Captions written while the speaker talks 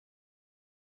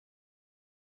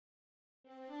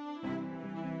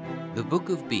The Book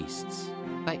of Beasts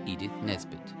by Edith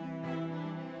Nesbit.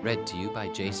 Read to you by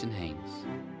Jason Haynes.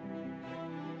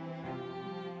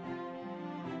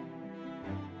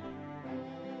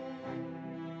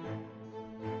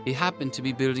 He happened to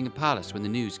be building a palace when the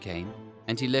news came,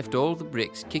 and he left all the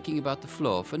bricks kicking about the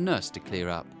floor for Nurse to clear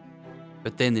up.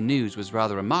 But then the news was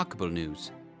rather remarkable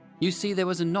news. You see, there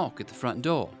was a knock at the front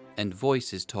door, and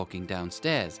voices talking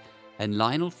downstairs, and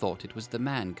Lionel thought it was the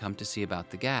man come to see about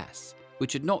the gas,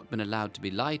 which had not been allowed to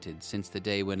be lighted since the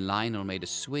day when Lionel made a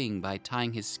swing by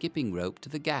tying his skipping rope to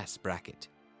the gas bracket.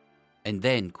 And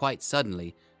then, quite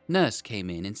suddenly, Nurse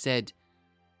came in and said,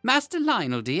 "Master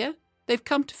Lionel, dear, they've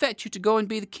come to fetch you to go and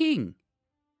be the king."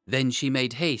 Then she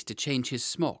made haste to change his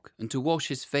smock and to wash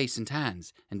his face and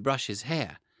hands and brush his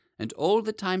hair, and all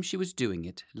the time she was doing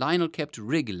it, Lionel kept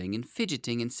wriggling and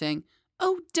fidgeting and saying,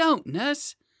 "Oh, don't,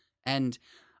 Nurse," and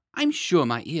 "I'm sure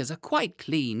my ears are quite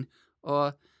clean,"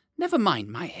 or "Never mind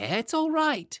my hair, it's all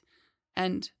right,"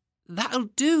 and "That'll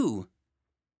do."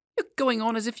 "You're going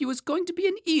on as if you was going to be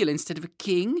an eel instead of a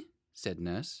king," said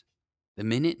Nurse. The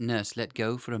minute Nurse let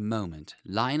go for a moment,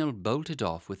 Lionel bolted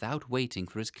off without waiting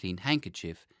for his clean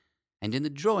handkerchief, and in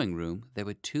the drawing-room there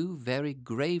were two very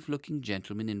grave-looking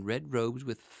gentlemen in red robes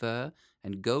with fur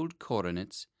and gold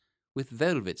coronets, with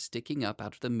velvet sticking up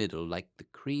out of the middle like the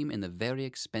cream in the very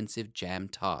expensive jam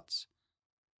tarts.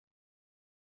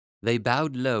 They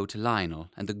bowed low to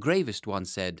Lionel, and the gravest one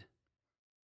said,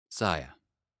 "Sire,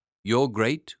 your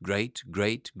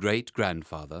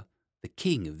great-great-great-great-grandfather, the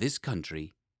king of this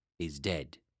country, is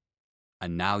dead,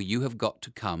 and now you have got to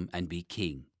come and be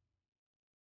king."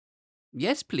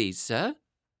 "Yes, please, sir,"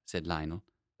 said Lionel.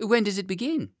 "When does it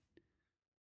begin?"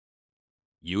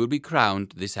 "You will be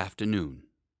crowned this afternoon,"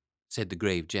 said the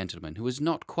grave gentleman, who was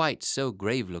not quite so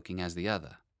grave-looking as the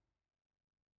other.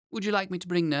 "Would you like me to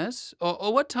bring Nurse?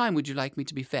 Or what time would you like me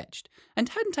to be fetched? And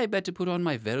hadn't I better put on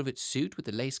my velvet suit with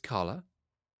the lace collar?"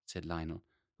 said Lionel,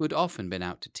 who had often been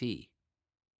out to tea.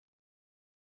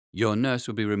 "Your Nurse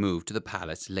will be removed to the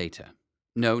palace later.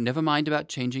 No, never mind about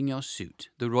changing your suit.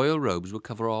 The royal robes will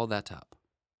cover all that up."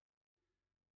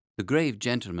 The grave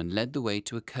gentleman led the way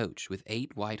to a coach with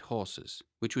 8 white horses,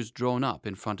 which was drawn up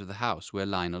in front of the house where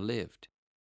Lionel lived.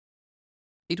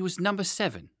 It was number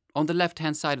 7, on the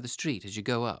left-hand side of the street as you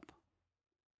go up.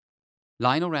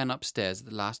 Lionel ran upstairs at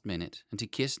the last minute, and he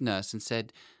kissed Nurse and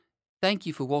said, "Thank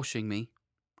you for washing me.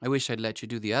 I wish I'd let you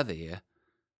do the other ear.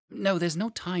 No, there's no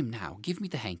time now. Give me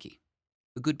the hanky.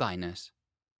 Goodbye, Nurse."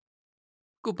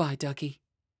 "Goodbye, ducky,"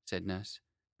 said Nurse.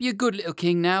 "Be a good little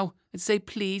king now, and say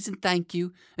please and thank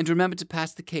you, and remember to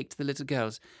pass the cake to the little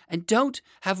girls, and don't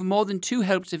have more than 2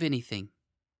 helps of anything."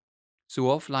 So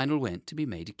off Lionel went to be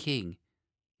made a king.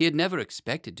 He had never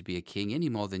expected to be a king any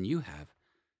more than you have,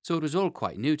 so it was all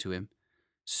quite new to him,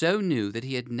 so new that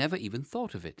he had never even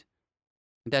thought of it.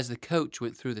 And as the coach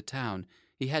went through the town,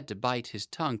 he had to bite his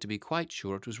tongue to be quite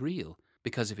sure it was real,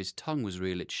 because if his tongue was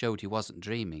real it showed he wasn't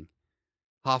dreaming.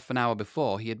 Half an hour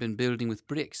before he had been building with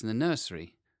bricks in the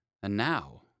nursery, and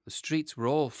now the streets were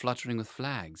all fluttering with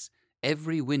flags.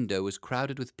 Every window was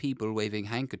crowded with people waving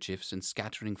handkerchiefs and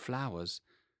scattering flowers.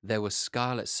 There were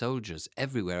scarlet soldiers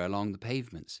everywhere along the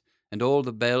pavements, and all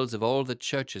the bells of all the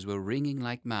churches were ringing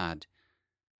like mad.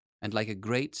 And like a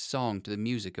great song to the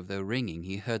music of their ringing,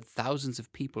 he heard thousands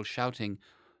of people shouting,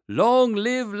 "Long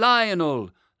live Lionel!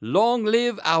 Long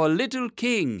live our little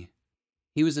king!"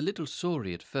 He was a little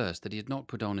sorry at first that he had not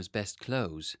put on his best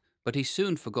clothes, but he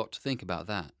soon forgot to think about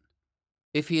that.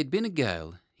 If he had been a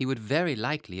girl, he would very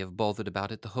likely have bothered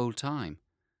about it the whole time.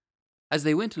 As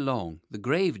they went along, the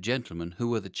grave gentlemen, who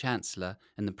were the Chancellor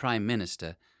and the Prime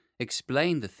Minister,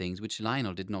 explained the things which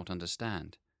Lionel did not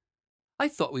understand. "I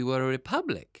thought we were a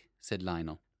republic," said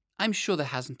Lionel. "I'm sure there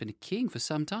hasn't been a king for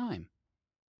some time."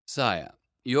 "Sire,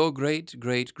 your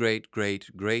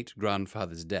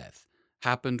great-great-great-great-great-grandfather's death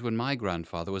happened when my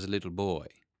grandfather was a little boy,"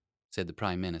 said the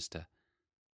Prime Minister.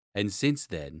 "And since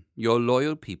then, your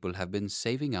loyal people have been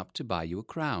saving up to buy you a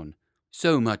crown.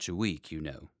 So much a week, you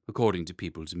know, according to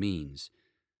people's means.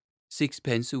 6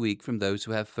 pence a week from those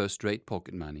who have first-rate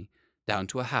pocket money, down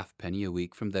to a halfpenny a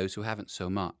week from those who haven't so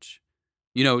much.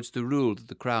 You know, it's the rule that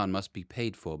the crown must be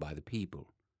paid for by the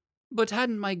people." "But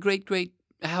hadn't my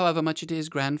however much it is,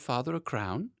 grandfather a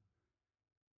crown?"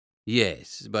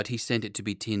 "Yes, but he sent it to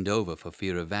be tinned over for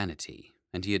fear of vanity,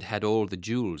 and he had had all the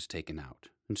jewels taken out,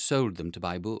 and sold them to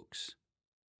buy books.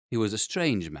 He was a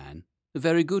strange man, a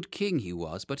very good king he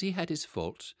was, but he had his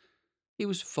faults. He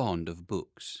was fond of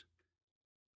books.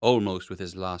 Almost with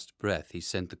his last breath he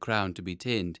sent the crown to be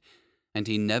tinned, and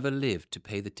he never lived to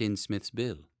pay the tinsmith's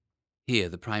bill." Here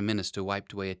the Prime Minister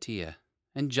wiped away a tear,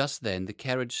 and just then the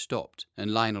carriage stopped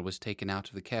and Lionel was taken out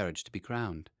of the carriage to be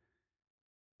crowned.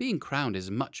 Being crowned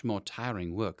is much more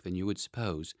tiring work than you would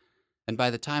suppose, and by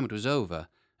the time it was over,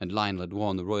 and Lionel had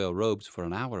worn the royal robes for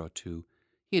an hour or two,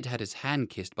 he had had his hand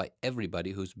kissed by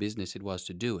everybody whose business it was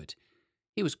to do it.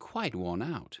 He was quite worn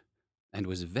out, and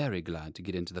was very glad to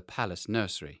get into the palace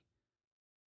nursery.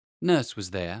 Nurse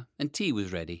was there, and tea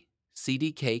was ready,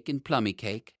 seedy cake and plummy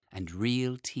cake, and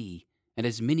real tea, and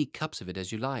as many cups of it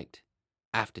as you liked.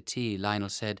 After tea, Lionel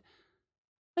said,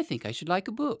 "I think I should like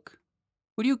a book.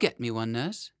 Will you get me one,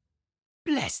 Nurse?"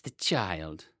 "Bless the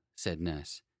child," said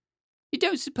Nurse. "You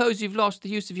don't suppose you've lost the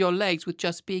use of your legs with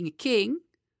just being a king?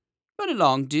 Run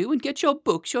along, do, and get your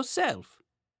books yourself."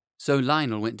 So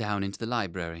Lionel went down into the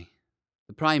library.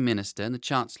 The Prime Minister and the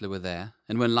Chancellor were there,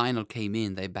 and when Lionel came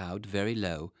in they bowed very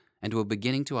low, and were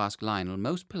beginning to ask Lionel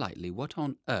most politely what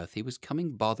on earth he was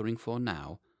coming bothering for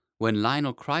now, when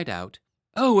Lionel cried out,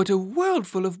 "Oh, what a world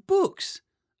full of books!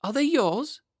 Are they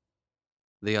yours?"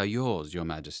 "They are yours, your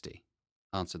Majesty,"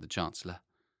 answered the Chancellor.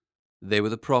 "They were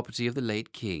the property of the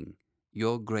late king,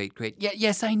 your great-great—"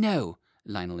 Yes, I know,"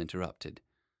 Lionel interrupted.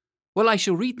 "Well, I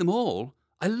shall read them all.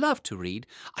 I love to read.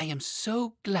 I am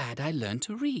so glad I learned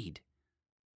to read."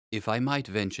 "If I might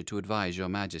venture to advise your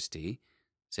Majesty,"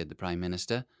 said the Prime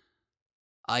Minister,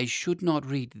 "I should not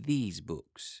read these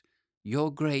books.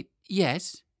 Your great—"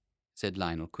 "Yes," said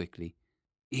Lionel quickly.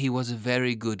 "He was a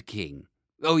very good king.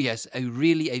 Oh, yes, a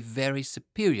very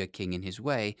superior king in his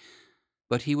way,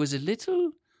 but he was a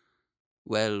little,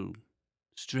 well,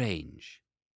 strange."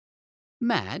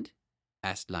 "Mad?"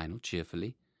 asked Lionel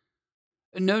cheerfully.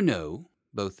 No,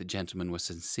 both the gentlemen were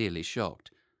sincerely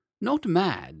shocked. "Not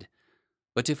mad,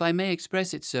 but if I may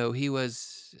express it so, he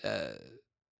was,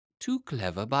 too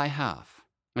clever by half,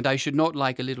 and I should not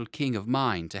like a little king of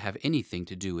mine to have anything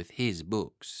to do with his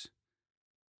books."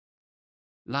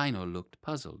 Lionel looked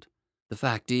puzzled. "The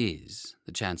fact is,"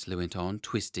 the Chancellor went on,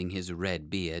 twisting his red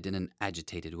beard in an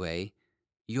agitated way,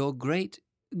 "your great—"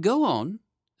 "Go on,"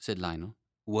 said Lionel.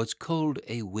 "Was called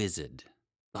a wizard."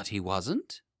 "But he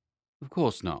wasn't?" "Of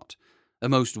course not. A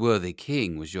most worthy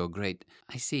king was your great—"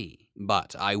 "I see.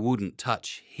 But I wouldn't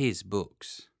touch his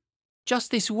books."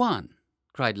 "Just this one?"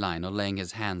 cried Lionel, laying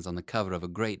his hands on the cover of a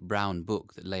great brown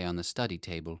book that lay on the study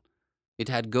table. It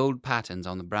had gold patterns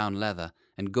on the brown leather,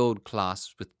 and gold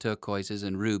clasps with turquoises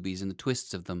and rubies in the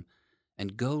twists of them,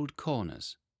 and gold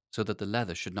corners, so that the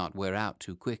leather should not wear out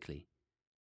too quickly.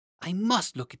 "I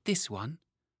must look at this one,"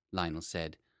 Lionel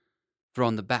said, for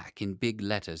on the back in big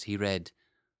letters he read,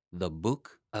 "The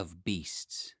Book of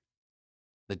Beasts."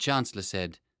 The Chancellor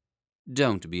said,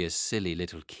 "Don't be a silly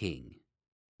little king."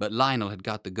 But Lionel had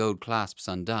got the gold clasps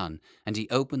undone, and he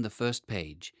opened the first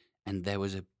page, and there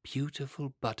was a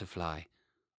beautiful butterfly,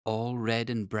 all red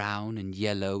and brown and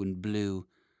yellow and blue,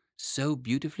 so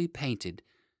beautifully painted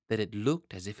that it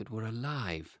looked as if it were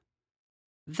alive.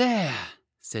 "There,"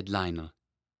 said Lionel.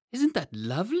 "Isn't that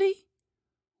lovely?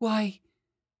 Why—"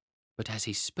 But as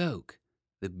he spoke,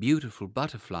 the beautiful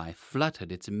butterfly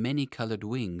fluttered its many-colored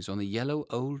wings on the yellow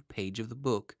old page of the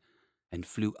book, and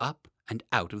flew up and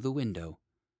out of the window.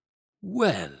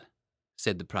 "Well,"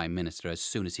 said the Prime Minister as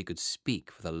soon as he could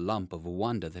speak for the lump of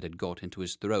wonder that had got into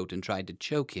his throat and tried to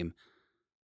choke him,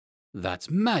 "that's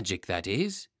magic, that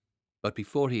is." But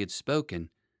before he had spoken,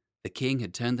 the king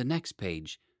had turned the next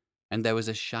page, and there was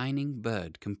a shining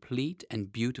bird, complete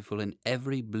and beautiful in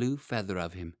every blue feather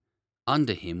of him.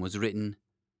 Under him was written,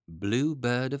 "Blue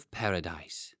Bird of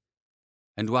Paradise."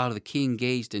 And while the king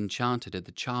gazed enchanted at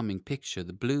the charming picture,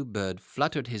 the blue bird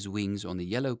fluttered his wings on the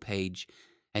yellow page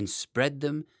and spread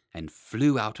them and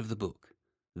flew out of the book.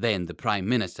 Then the Prime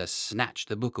Minister snatched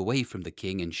the book away from the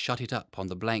king and shut it up on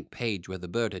the blank page where the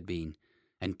bird had been,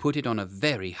 and put it on a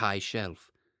very high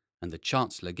shelf. And the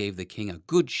Chancellor gave the king a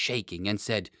good shaking and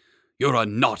said, "You're a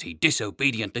naughty,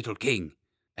 disobedient little king,"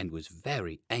 and was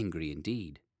very angry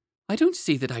indeed. "I don't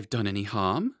see that I've done any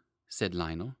harm," said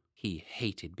Lionel. He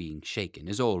hated being shaken,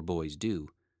 as all boys do.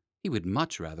 He would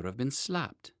much rather have been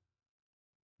slapped.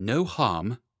 "No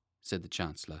harm," said the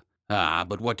Chancellor. "Ah,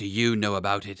 but what do you know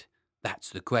about it? That's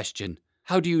the question.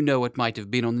 How do you know what might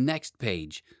have been on the next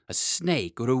page? A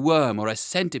snake, or a worm, or a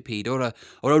centipede, or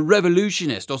a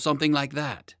revolutionist, or something like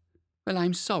that?" "Well,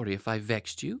 I'm sorry if I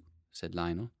vexed you," said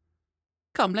Lionel.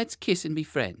 "Come, let's kiss and be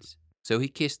friends." So he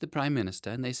kissed the Prime Minister,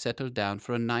 and they settled down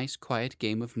for a nice, quiet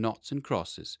game of noughts and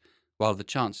crosses, while the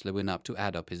Chancellor went up to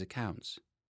add up his accounts.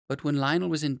 But when Lionel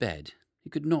was in bed, he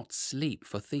could not sleep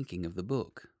for thinking of the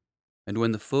book. And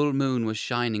when the full moon was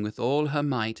shining with all her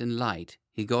might and light,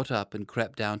 he got up and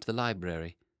crept down to the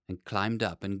library, and climbed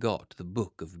up and got the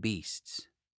Book of Beasts.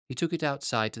 He took it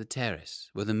outside to the terrace,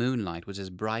 where the moonlight was as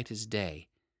bright as day,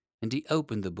 and he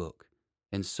opened the book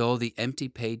and saw the empty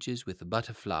pages with the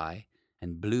butterfly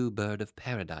and blue bird of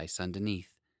paradise underneath.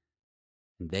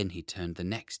 And then he turned the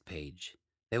next page.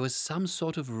 There was some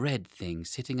sort of red thing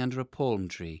sitting under a palm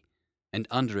tree, and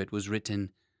under it was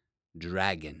written,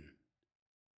 "Dragon."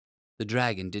 The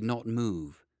dragon did not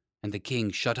move, and the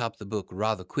king shut up the book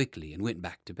rather quickly and went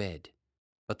back to bed.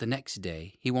 But the next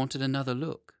day he wanted another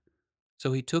look,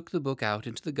 so he took the book out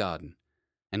into the garden,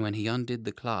 and when he undid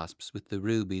the clasps with the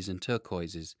rubies and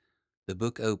turquoises, the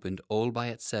book opened all by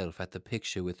itself at the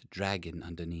picture with dragon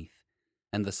underneath,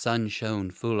 and the sun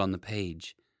shone full on the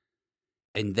page.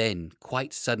 And then,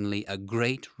 quite suddenly, a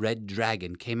great red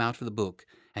dragon came out of the book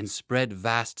and spread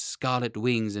vast scarlet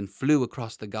wings and flew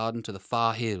across the garden to the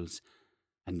far hills,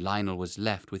 and Lionel was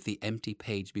left with the empty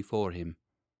page before him.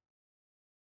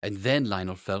 And then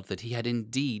Lionel felt that he had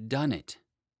indeed done it.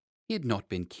 He had not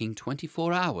been king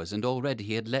 24 hours, and already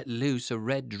he had let loose a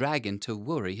red dragon to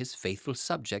worry his faithful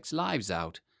subjects' lives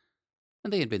out,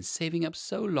 and they had been saving up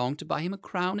so long to buy him a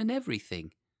crown and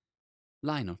everything.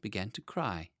 Lionel began to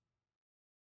cry.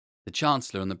 The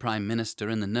Chancellor and the Prime Minister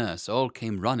and the nurse all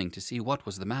came running to see what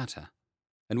was the matter,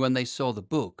 and when they saw the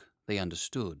book, they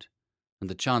understood, and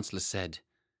the Chancellor said,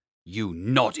 "You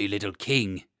naughty little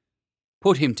king!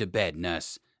 Put him to bed,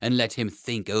 nurse, and let him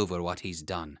think over what he's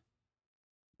done."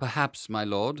 "Perhaps, my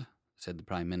lord," said the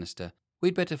Prime Minister,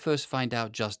 "we'd better first find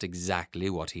out just exactly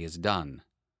what he has done."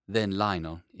 Then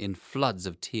Lionel, in floods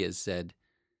of tears, said,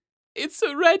 "It's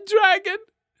a red dragon,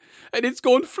 and it's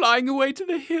gone flying away to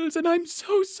the hills, and I'm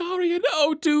so sorry, and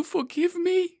oh, do forgive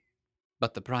me."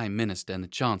 But the Prime Minister and the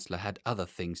Chancellor had other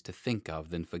things to think of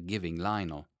than forgiving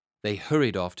Lionel. They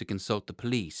hurried off to consult the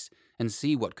police and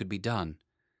see what could be done.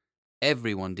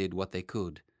 Everyone did what they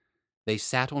could. They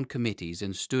sat on committees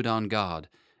and stood on guard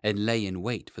and lay in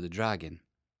wait for the dragon.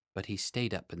 But he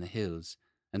stayed up in the hills,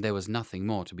 and there was nothing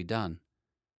more to be done.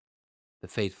 The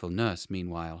faithful nurse,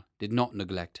 meanwhile, did not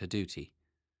neglect her duty.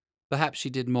 Perhaps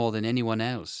she did more than anyone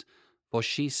else, for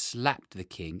she slapped the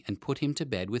king and put him to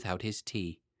bed without his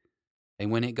tea.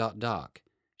 And when it got dark,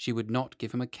 she would not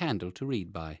give him a candle to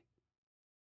read by.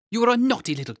 "You are a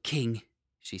naughty little king,"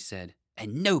 she said,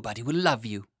 "and nobody will love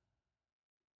you."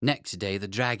 Next day the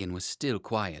dragon was still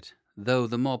quiet, though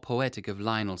the more poetic of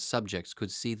Lionel's subjects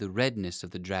could see the redness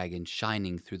of the dragon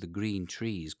shining through the green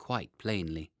trees quite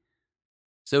plainly.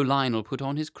 So Lionel put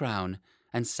on his crown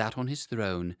and sat on his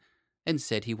throne and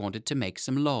said he wanted to make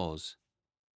some laws.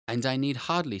 And I need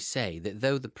hardly say that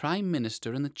though the Prime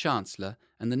Minister and the Chancellor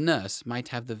and the nurse might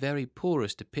have the very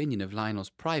poorest opinion of Lionel's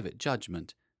private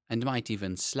judgment, and might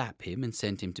even slap him and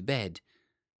send him to bed,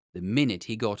 the minute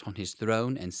he got on his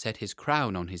throne and set his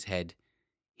crown on his head,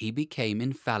 he became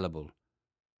infallible,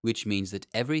 which means that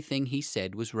everything he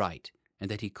said was right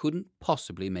and that he couldn't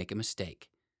possibly make a mistake.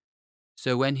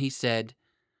 So when he said,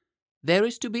 "There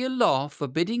is to be a law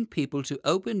forbidding people to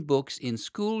open books in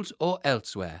schools or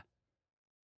elsewhere,"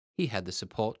 he had the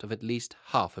support of at least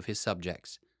half of his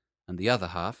subjects, and the other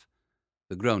half,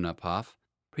 the grown-up half,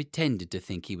 pretended to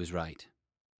think he was right.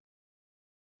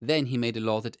 Then he made a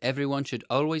law that everyone should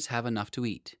always have enough to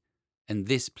eat, and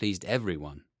this pleased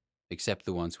everyone, except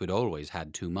the ones who had always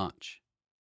had too much.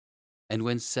 And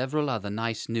when several other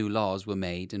nice new laws were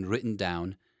made and written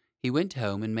down, he went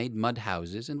home and made mud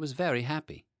houses and was very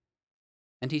happy.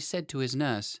 And he said to his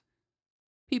nurse,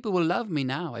 "People will love me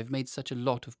now I've made such a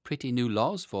lot of pretty new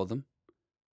laws for them."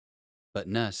 But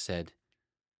nurse said,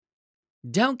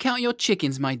 "Don't count your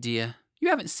chickens, my dear. You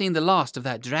haven't seen the last of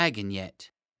that dragon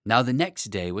yet." Now the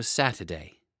next day was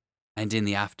Saturday, and in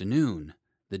the afternoon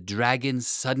the dragon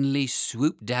suddenly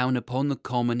swooped down upon the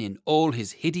common in all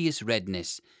his hideous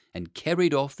redness, and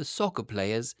carried off the soccer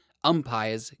players,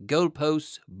 umpires,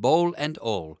 goalposts, ball and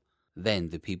all. Then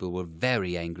the people were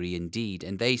very angry indeed,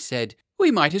 and they said, "We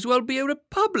might as well be a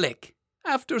republic,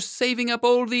 after saving up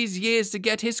all these years to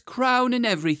get his crown and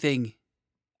everything."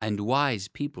 And wise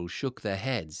people shook their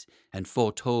heads and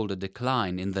foretold a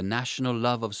decline in the national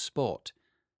love of sport.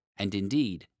 And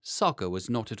indeed, soccer was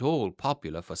not at all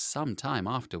popular for some time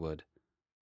afterward.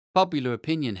 Popular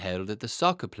opinion held that the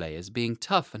soccer players, being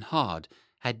tough and hard,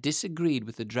 had disagreed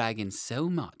with the dragon so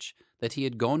much that he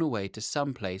had gone away to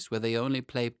some place where they only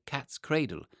play cat's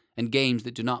cradle and games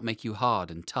that do not make you hard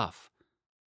and tough.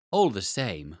 All the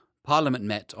same, Parliament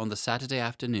met on the Saturday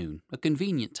afternoon, a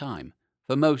convenient time,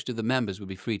 for most of the members would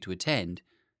be free to attend,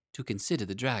 to consider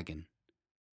the dragon.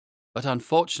 But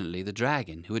unfortunately the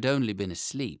dragon, who had only been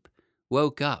asleep,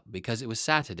 woke up because it was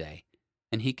Saturday,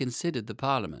 and he considered the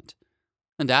Parliament.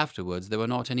 And afterwards there were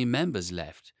not any members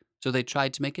left, so they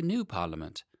tried to make a new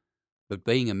Parliament. But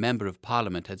being a member of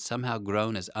Parliament had somehow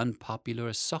grown as unpopular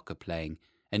as soccer playing,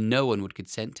 and no one would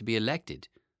consent to be elected,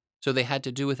 so they had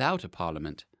to do without a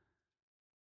Parliament.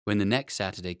 When the next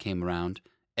Saturday came around,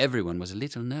 everyone was a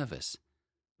little nervous,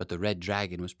 but the Red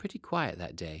Dragon was pretty quiet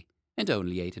that day, and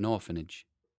only ate an orphanage.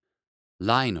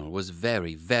 Lionel was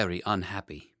very, very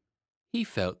unhappy. He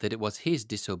felt that it was his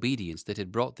disobedience that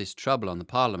had brought this trouble on the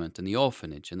Parliament and the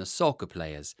orphanage and the soccer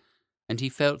players, and he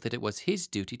felt that it was his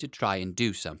duty to try and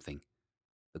do something.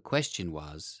 The question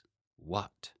was,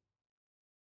 what?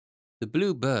 The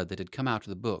blue bird that had come out of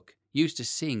the book used to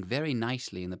sing very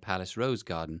nicely in the palace rose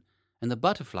garden, and the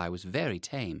butterfly was very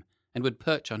tame, and would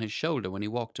perch on his shoulder when he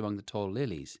walked among the tall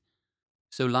lilies.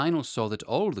 So Lionel saw that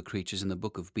all the creatures in the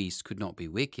book of beasts could not be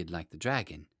wicked like the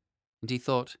dragon, and he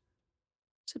thought,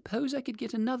 suppose I could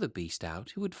get another beast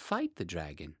out who would fight the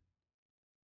dragon.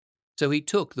 So he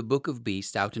took the book of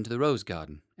beasts out into the rose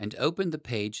garden and opened the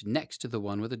page next to the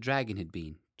one where the dragon had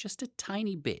been, just a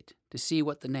tiny bit, to see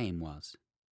what the name was.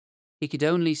 He could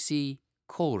only see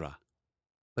Cora,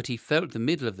 but he felt the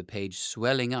middle of the page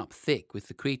swelling up thick with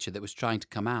the creature that was trying to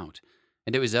come out,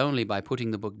 and it was only by putting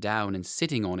the book down and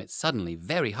sitting on it suddenly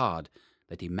very hard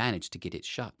that he managed to get it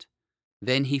shut.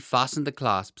 Then he fastened the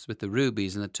clasps with the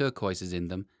rubies and the turquoises in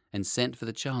them and sent for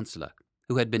the Chancellor,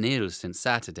 who had been ill since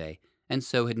Saturday, and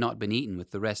so had not been eaten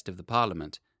with the rest of the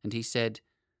Parliament, and he said,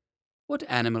 "What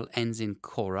animal ends in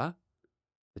Cora?"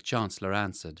 The Chancellor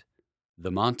answered, "The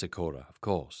Manticora, of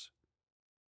course."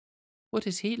 "What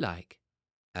is he like?"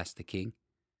 asked the king.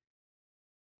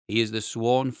 "He is the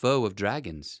sworn foe of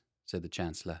dragons," said the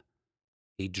Chancellor.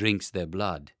 "He drinks their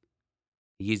blood.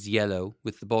 He is yellow,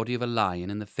 with the body of a lion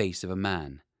and the face of a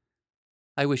man.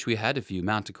 I wish we had a few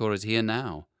Manticoras here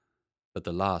now, but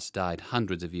the last died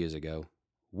hundreds of years ago.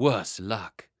 Worse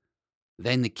luck!"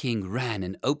 Then the king ran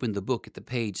and opened the book at the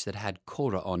page that had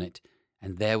Cora on it,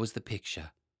 and there was the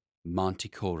picture,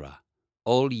 Manticora,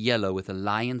 all yellow with a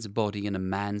lion's body and a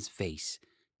man's face,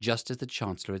 just as the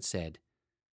Chancellor had said.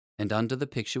 And under the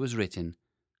picture was written,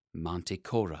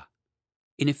 Manticora.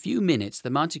 In a few minutes the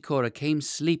Manticora came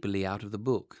sleepily out of the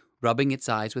book, rubbing its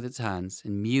eyes with its hands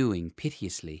and mewing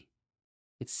piteously.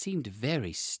 It seemed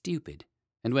very stupid,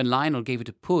 and when Lionel gave it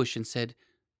a push and said,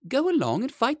 "Go along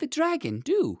and fight the dragon,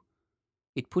 do,"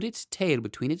 it put its tail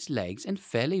between its legs and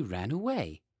fairly ran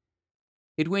away.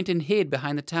 It went and hid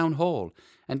behind the town hall,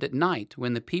 and at night,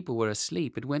 when the people were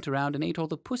asleep, it went around and ate all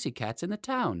the pussycats in the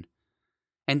town.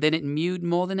 And then it mewed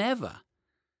more than ever.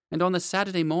 And on the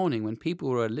Saturday morning, when people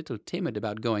were a little timid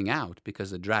about going out because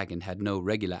the dragon had no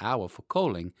regular hour for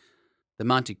calling, the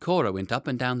Manticora went up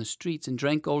and down the streets and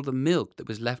drank all the milk that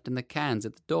was left in the cans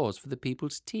at the doors for the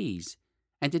people's teas,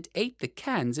 and it ate the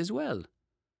cans as well.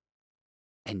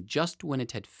 And just when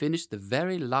it had finished the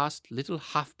very last little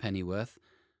halfpennyworth,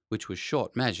 which was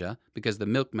short measure because the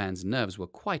milkman's nerves were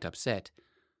quite upset,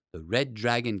 the red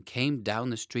dragon came down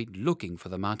the street looking for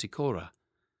the Manticora.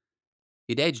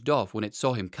 It edged off when it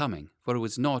saw him coming, for it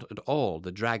was not at all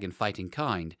the dragon-fighting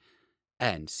kind,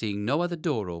 and, seeing no other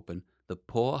door open, the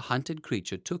poor hunted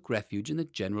creature took refuge in the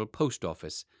general post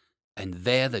office, and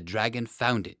there the dragon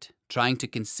found it, trying to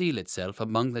conceal itself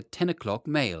among the 10 o'clock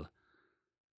mail.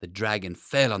 The dragon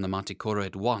fell on the Manticora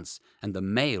at once, and the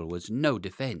mail was no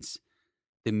defence.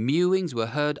 The mewings were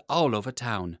heard all over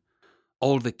town.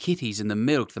 All the kitties and the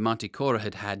milk the Manticora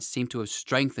had had seemed to have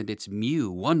strengthened its mew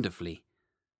wonderfully.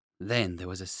 Then there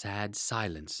was a sad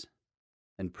silence,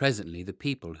 and presently the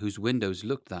people whose windows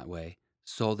looked that way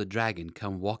saw the dragon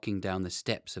come walking down the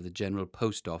steps of the general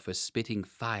post office, spitting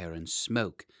fire and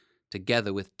smoke,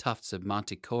 together with tufts of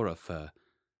Manticora fur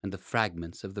and the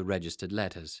fragments of the registered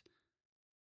letters.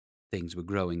 Things were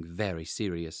growing very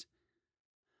serious.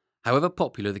 However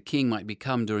popular the king might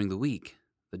become during the week,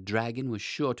 the dragon was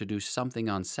sure to do something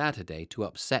on Saturday to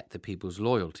upset the people's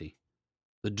loyalty.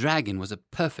 The dragon was a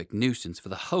perfect nuisance for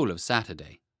the whole of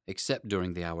Saturday, except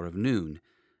during the hour of noon,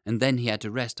 and then he had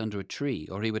to rest under a tree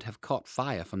or he would have caught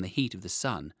fire from the heat of the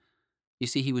sun. You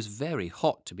see, he was very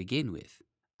hot to begin with.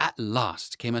 At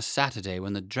last came a Saturday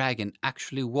when the dragon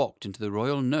actually walked into the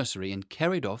royal nursery and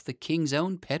carried off the king's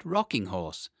own pet rocking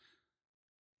horse.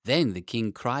 Then the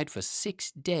king cried for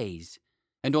 6 days,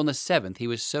 and on the 7th he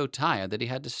was so tired that he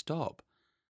had to stop.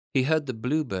 He heard the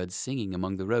bluebirds singing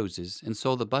among the roses and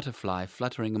saw the butterfly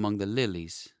fluttering among the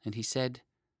lilies, and he said,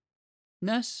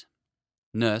 "Nurse."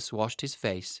 Nurse washed his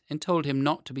face and told him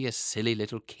not to be a silly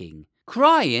little king.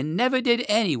 "Crying never did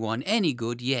anyone any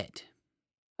good yet."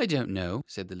 "I don't know,"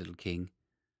 said the little king.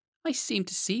 "I seem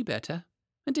to see better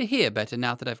and to hear better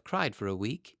now that I've cried for a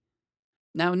week.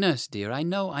 Now, nurse dear, I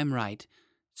know I'm right,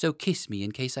 so kiss me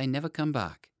in case I never come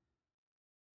back.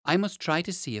 I must try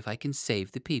to see if I can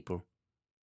save the people,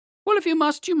 "Well, if you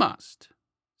must, you must,"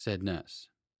 said Nurse.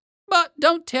 "But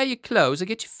don't tear your clothes or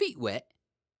get your feet wet."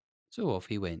 So off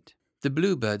he went. The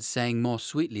bluebirds sang more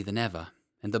sweetly than ever,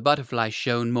 and the butterflies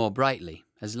shone more brightly,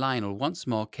 as Lionel once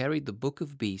more carried the Book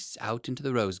of Beasts out into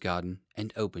the rose garden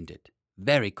and opened it,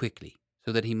 very quickly,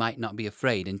 so that he might not be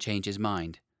afraid and change his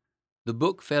mind. The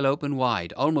book fell open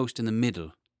wide, almost in the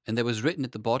middle, and there was written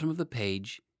at the bottom of the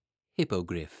page,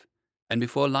 Hippogriff. And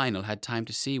before Lionel had time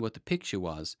to see what the picture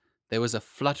was, there was a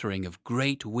fluttering of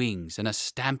great wings and a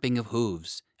stamping of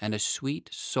hooves and a sweet,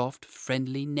 soft,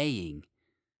 friendly neighing.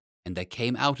 And there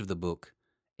came out of the book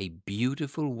a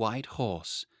beautiful white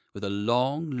horse with a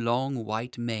long, long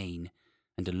white mane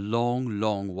and a long,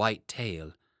 long white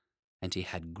tail, and he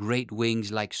had great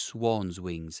wings like swan's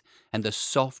wings and the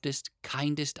softest,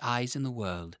 kindest eyes in the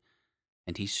world,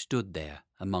 and he stood there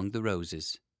among the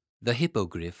roses. The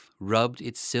hippogriff rubbed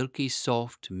its silky,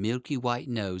 soft, milky white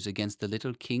nose against the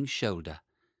little king's shoulder,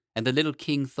 and the little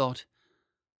king thought,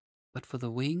 "But for the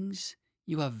wings,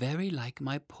 you are very like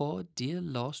my poor dear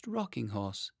lost rocking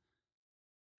horse."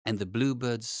 And the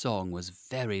bluebird's song was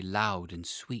very loud and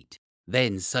sweet.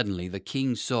 Then suddenly the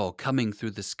king saw coming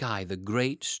through the sky the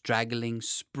great, straggling,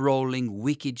 sprawling,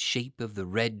 wicked shape of the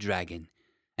red dragon,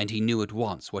 and he knew at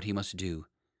once what he must do.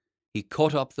 He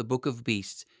caught up the Book of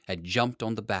Beasts and jumped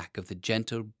on the back of the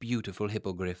gentle, beautiful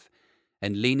hippogriff,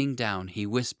 and leaning down he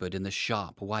whispered in the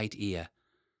sharp white ear,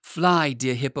 "Fly,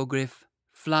 dear hippogriff,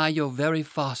 fly your very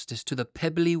fastest to the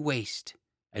pebbly waste."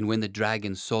 And when the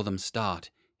dragon saw them start,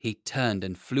 he turned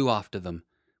and flew after them,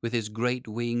 with his great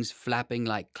wings flapping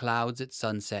like clouds at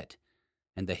sunset,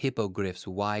 and the hippogriff's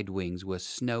wide wings were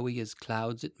snowy as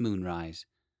clouds at moonrise.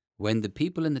 When the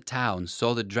people in the town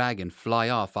saw the dragon fly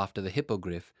off after the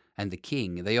hippogriff and the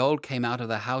king, they all came out of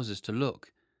their houses to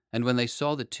look, and when they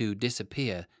saw the two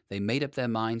disappear, they made up their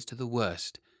minds to the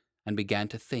worst, and began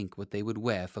to think what they would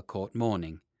wear for court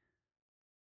mourning.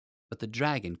 But the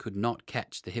dragon could not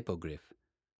catch the hippogriff.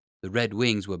 The red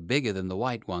wings were bigger than the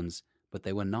white ones, but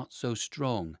they were not so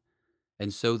strong,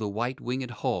 and so the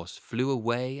white-winged horse flew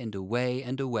away and away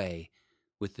and away,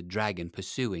 with the dragon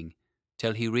pursuing,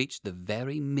 till he reached the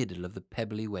very middle of the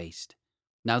pebbly waste.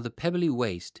 Now the pebbly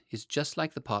waste is just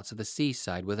like the parts of the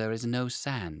seaside where there is no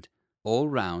sand, all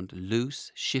round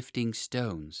loose, shifting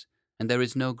stones, and there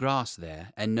is no grass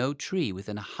there, and no tree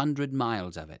within 100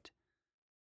 miles of it.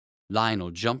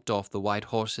 Lionel jumped off the white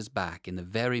horse's back in the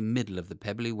very middle of the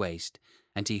pebbly waste,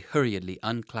 and he hurriedly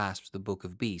unclasped the Book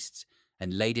of Beasts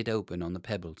and laid it open on the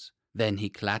pebbles. Then he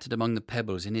clattered among the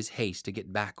pebbles in his haste to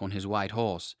get back on his white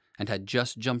horse, and had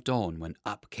just jumped on when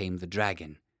up came the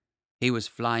dragon. He was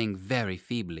flying very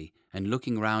feebly and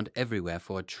looking round everywhere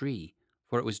for a tree,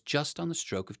 for it was just on the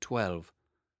stroke of 12.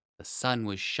 The sun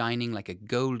was shining like a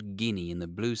gold guinea in the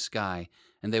blue sky,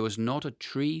 and there was not a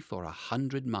tree for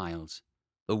 100 miles.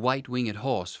 The white-winged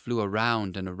horse flew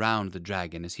around and around the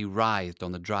dragon as he writhed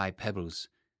on the dry pebbles.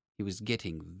 He was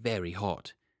getting very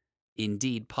hot.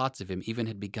 Indeed, parts of him even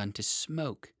had begun to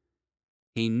smoke.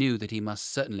 He knew that he must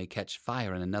certainly catch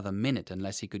fire in another minute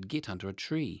unless he could get under a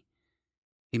tree.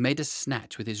 He made a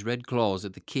snatch with his red claws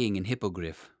at the king and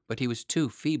hippogriff, but he was too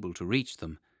feeble to reach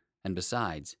them, and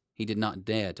besides, he did not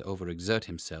dare to overexert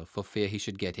himself for fear he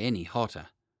should get any hotter.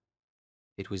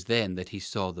 It was then that he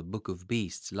saw the Book of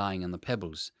Beasts lying on the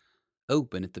pebbles,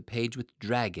 open at the page with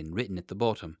dragon written at the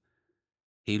bottom.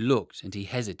 He looked and he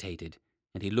hesitated,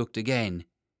 and he looked again,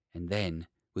 and then,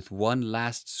 with one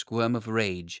last squirm of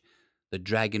rage, the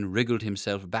dragon wriggled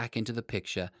himself back into the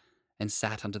picture and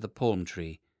sat under the palm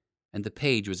tree, and the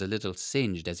page was a little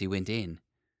singed as he went in.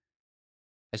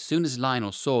 As soon as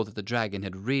Lionel saw that the dragon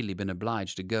had really been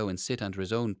obliged to go and sit under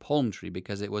his own palm tree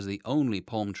because it was the only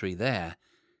palm tree there,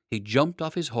 he jumped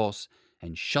off his horse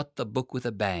and shut the book with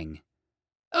a bang.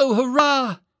 "Oh,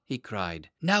 hurrah!" he cried.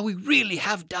 "Now we really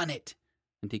have done it!"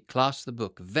 And he clasped the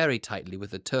book very tightly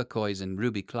with the turquoise and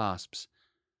ruby clasps.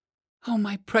 "Oh,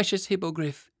 my precious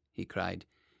hippogriff!" he cried.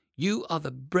 "You are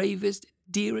the bravest,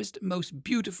 dearest, most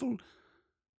beautiful—"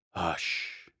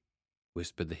 "Hush!"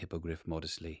 whispered the hippogriff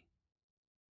modestly.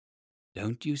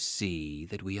 "Don't you see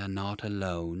that we are not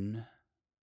alone?"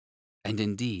 And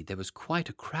indeed there was quite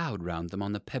a crowd round them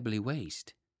on the pebbly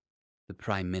waste. The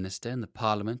Prime Minister and the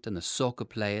Parliament and the soccer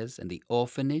players and the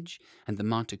orphanage and the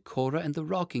Manticora and the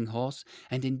rocking horse,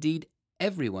 and indeed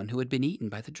everyone who had been eaten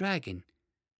by the dragon.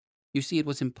 You see, it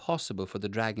was impossible for the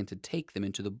dragon to take them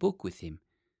into the book with him.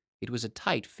 It was a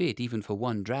tight fit even for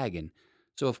one dragon,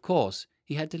 so of course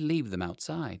he had to leave them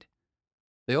outside.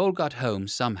 They all got home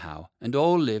somehow, and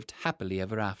all lived happily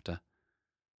ever after.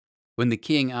 When the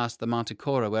king asked the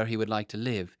Manticora where he would like to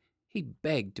live, he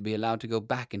begged to be allowed to go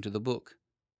back into the book.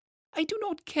 "I do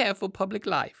not care for public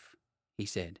life," he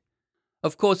said.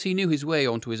 Of course, he knew his way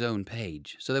onto his own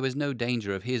page, so there was no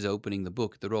danger of his opening the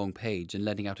book at the wrong page and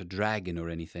letting out a dragon or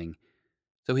anything.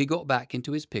 So he got back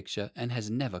into his picture and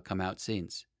has never come out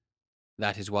since.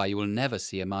 That is why you will never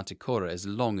see a manticora as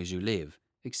long as you live,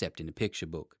 except in a picture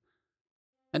book.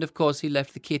 And of course he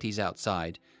left the kitties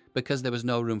outside, because there was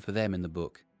no room for them in the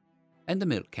book. And the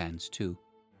milk cans, too.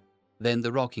 Then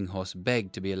the rocking horse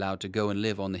begged to be allowed to go and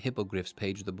live on the hippogriff's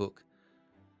page of the book.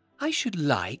 "I should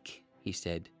like," he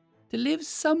said, "to live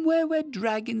somewhere where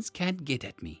dragons can't get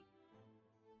at me."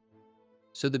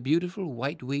 So the beautiful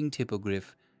white-winged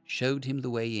hippogriff showed him the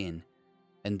way in,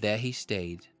 and there he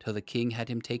stayed till the king had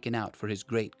him taken out for his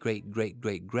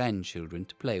great-great-great-great-grandchildren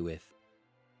to play with.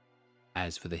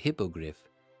 As for the hippogriff,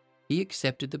 he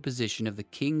accepted the position of the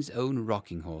king's own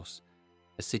rocking horse,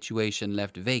 a situation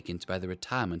left vacant by the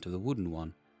retirement of the wooden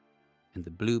one, and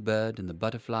the bluebird and the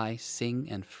butterfly sing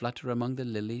and flutter among the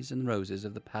lilies and roses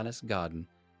of the palace garden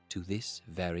to this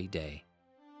very day.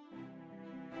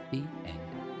 The end.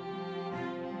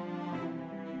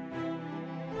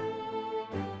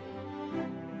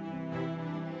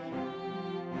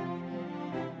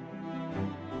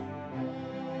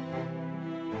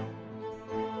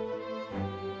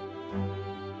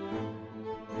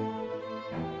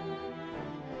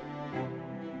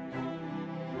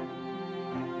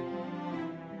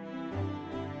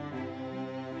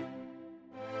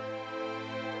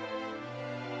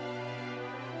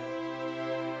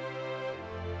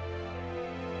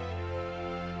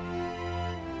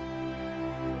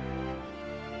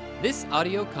 This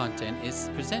audio content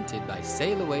is presented by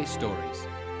Sail Away Stories.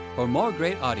 For more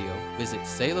great audio, visit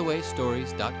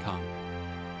sailawaystories.com.